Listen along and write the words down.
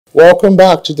Welcome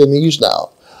back to the news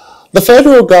now. The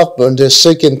federal government is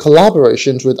seeking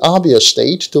collaborations with Abia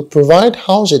State to provide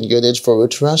housing units for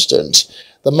its residents.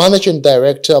 The managing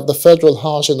director of the Federal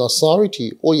Housing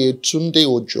Authority, Oyetunde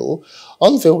Ojo,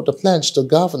 unveiled the plans to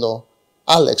Governor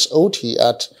Alex Oti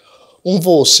at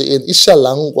Mvosi in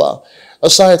Isalangwa.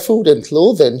 Aside food and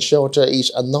clothing, shelter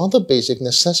is another basic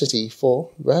necessity for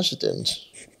residents.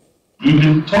 We've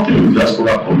been talking with the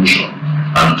Diaspora Commission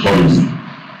and Tourism.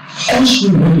 Also,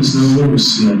 what is now when we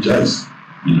synergize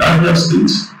with Abia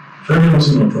State, Federal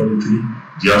Housing Authority,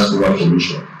 Diaspora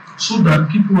Commission, so that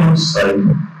people outside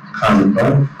can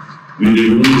buy,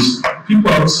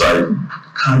 people outside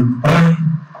can buy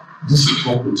this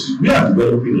property. We are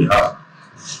developing a app.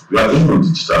 We are going on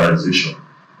digitalization.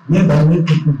 Whereby when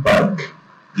people buy,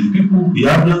 the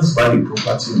Abians buy the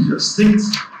property in their state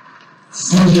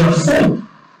from their phone.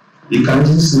 They can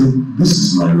just say, this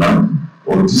is my land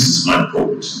or this is my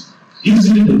property.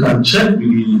 Easily they can check with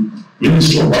the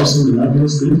Ministry of Housing in Abia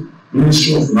State,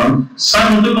 Ministry of Land,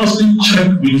 simultaneously check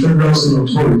with Federal Housing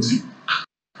Authority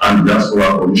and the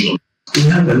Diaspora Commission. We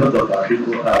have a lot of our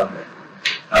people out there.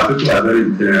 Our people are very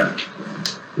intelligent.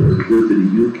 We go to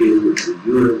the UK, go to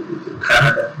Europe, go to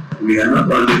Canada. We are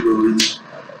not only going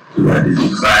to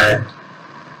identify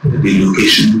the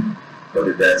location for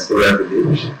the diaspora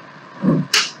village,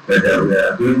 but we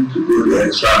are going to go the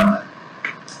extra mile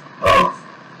of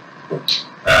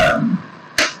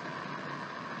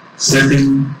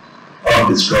setting up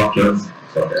the structures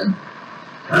for them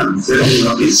and setting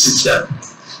up a system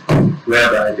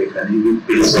whereby they can even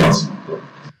pay source.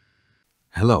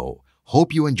 Hello,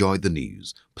 hope you enjoyed the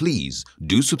news. Please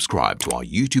do subscribe to our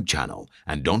YouTube channel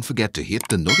and don't forget to hit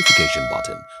the notification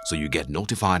button so you get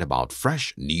notified about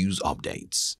fresh news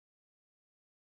updates.